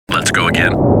Let's go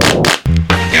again.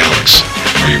 Alex,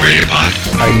 are you ready to pod?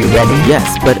 Are you ready?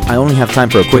 Yes, but I only have time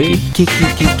for a quickie.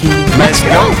 Let's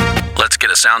go. Let's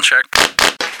get a sound check.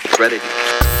 Ready.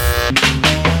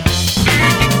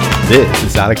 This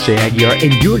is Alex J. Aguiar,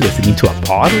 and you're listening to a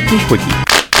Pod with Me Quickie.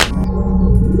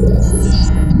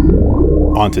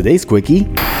 On today's Quickie,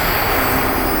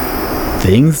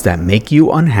 things that make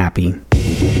you unhappy.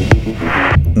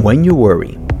 When you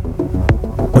worry.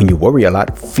 When you worry a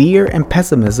lot, fear and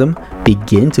pessimism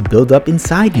begin to build up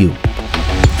inside you.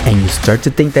 And you start to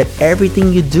think that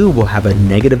everything you do will have a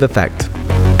negative effect.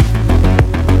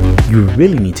 You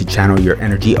really need to channel your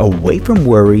energy away from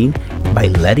worrying by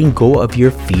letting go of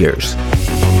your fears.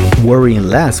 Worrying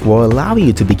less will allow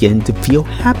you to begin to feel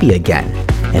happy again.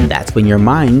 And that's when your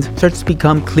mind starts to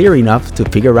become clear enough to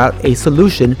figure out a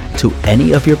solution to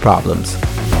any of your problems.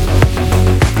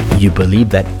 You believe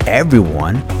that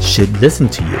everyone should listen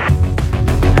to you.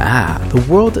 The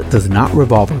world does not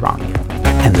revolve around you.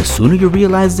 And the sooner you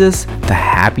realize this, the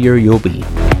happier you'll be.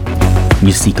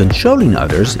 You see, controlling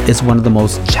others is one of the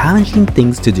most challenging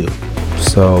things to do.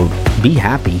 So be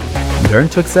happy. Learn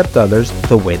to accept others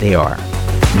the way they are.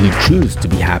 You choose to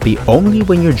be happy only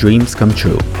when your dreams come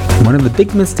true. One of the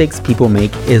big mistakes people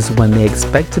make is when they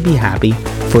expect to be happy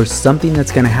for something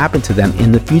that's going to happen to them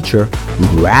in the future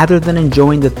rather than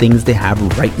enjoying the things they have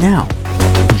right now.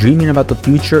 Dreaming about the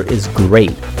future is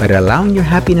great, but allowing your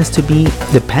happiness to be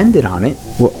dependent on it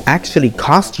will actually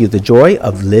cost you the joy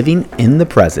of living in the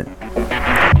present.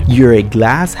 You're a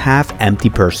glass half empty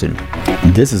person.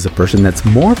 This is a person that's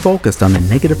more focused on the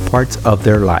negative parts of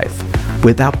their life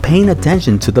without paying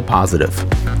attention to the positive.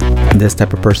 This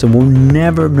type of person will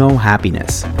never know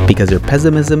happiness because their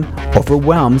pessimism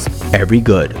overwhelms every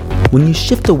good. When you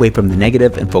shift away from the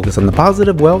negative and focus on the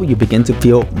positive, well, you begin to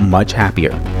feel much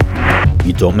happier.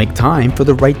 You don't make time for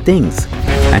the right things.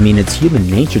 It's human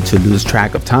nature to lose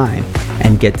track of time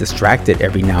and get distracted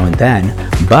every now and then,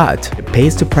 but it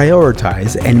pays to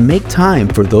prioritize and make time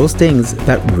for those things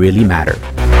that really matter.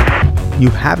 You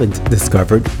haven't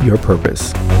discovered your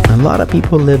purpose. A lot of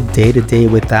people live day to day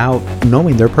without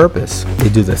knowing their purpose. They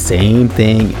do the same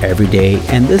thing every day,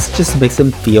 and this just makes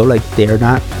them feel like they're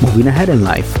not moving ahead in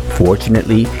life.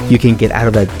 Fortunately, you can get out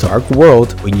of that dark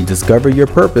world when you discover your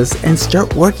purpose and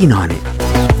start working on it.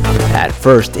 At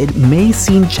first, it may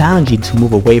seem challenging to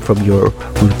move away from your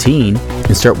routine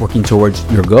and start working towards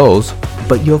your goals,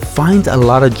 but you'll find a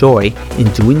lot of joy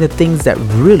in doing the things that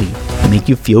really make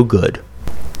you feel good.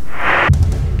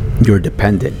 You're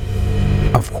dependent.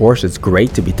 Of course, it's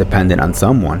great to be dependent on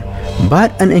someone,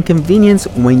 but an inconvenience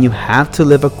when you have to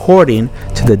live according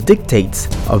to the dictates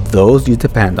of those you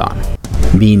depend on.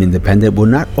 Being independent will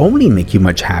not only make you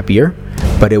much happier,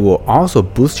 but it will also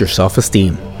boost your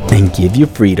self-esteem and give you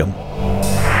freedom.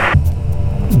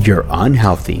 You're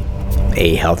unhealthy.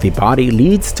 A healthy body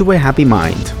leads to a happy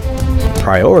mind.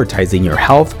 Prioritizing your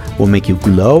health will make you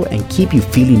glow and keep you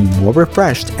feeling more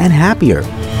refreshed and happier.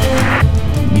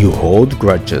 You hold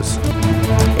grudges.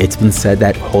 It's been said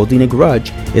that holding a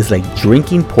grudge is like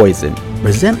drinking poison.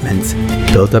 Resentments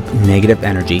build up negative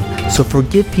energy, so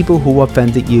forgive people who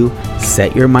offended you,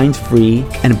 set your mind free,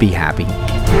 and be happy.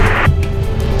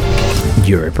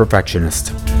 You're a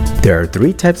perfectionist. There are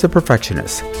 3 types of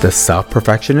perfectionists: the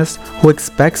self-perfectionist, who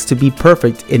expects to be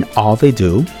perfect in all they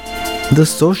do; the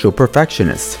social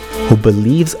perfectionist, who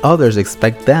believes others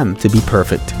expect them to be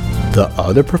perfect; the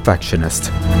other perfectionist,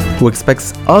 who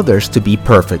expects others to be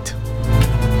perfect.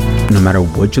 No matter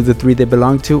which of the 3 they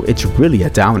belong to, it's really a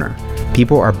downer.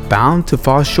 People are bound to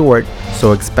fall short,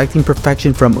 so expecting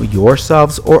perfection from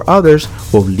yourselves or others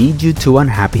will lead you to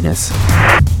unhappiness.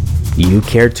 You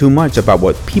care too much about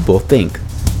what people think.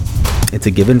 It's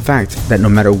a given fact that no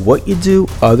matter what you do,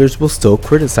 others will still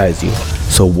criticize you.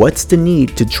 So what's the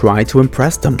need to try to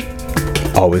impress them?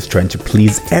 Always trying to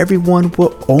please everyone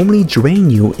will only drain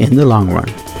you in the long run.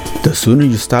 The sooner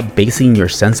you stop basing your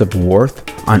sense of worth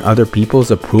on other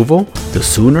people's approval, the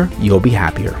sooner you'll be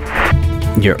happier.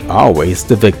 You're always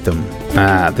the victim.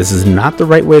 This is not the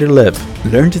right way to live.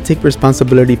 Learn to take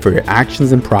responsibility for your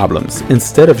actions and problems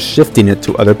instead of shifting it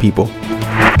to other people.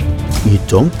 You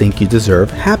don't think you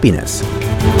deserve happiness.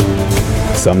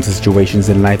 Some situations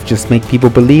in life just make people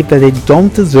believe that they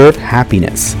don't deserve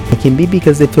happiness. It can be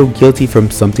because they feel guilty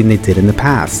from something they did in the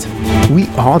past. We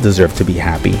all deserve to be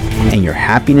happy, and your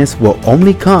happiness will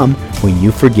only come when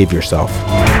you forgive yourself.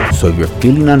 So if you're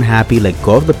feeling unhappy, let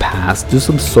go of the past, do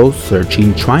some soul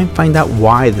searching, try and find out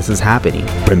why this is happening.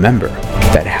 Remember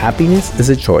that happiness is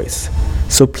a choice,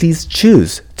 so please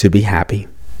choose to be happy.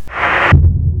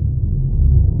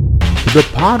 The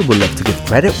pod would love to give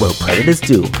credit where credit is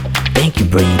due. Thank you,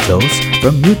 Brainy Toast,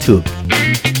 from YouTube.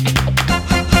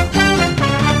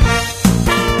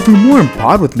 Listen more and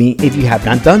pod with me. If you have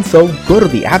not done so, go to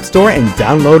the App Store and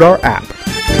download our app.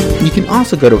 You can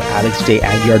also go to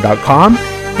alexjaguiar.com,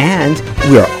 and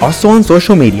we are also on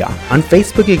social media. On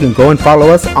Facebook, you can go and follow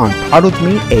us on Pod With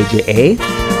Me,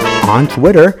 AJA. On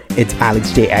Twitter, it's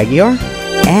Alex J. Aguiar.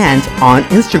 And on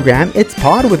Instagram, it's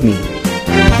Pod With Me.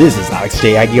 This is Alex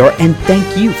J. Aguiar, and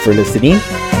thank you for listening.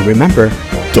 And remember,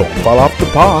 don't fall off the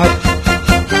pod.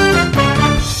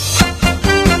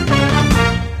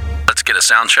 Let's get a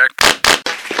sound check.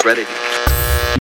 Ready.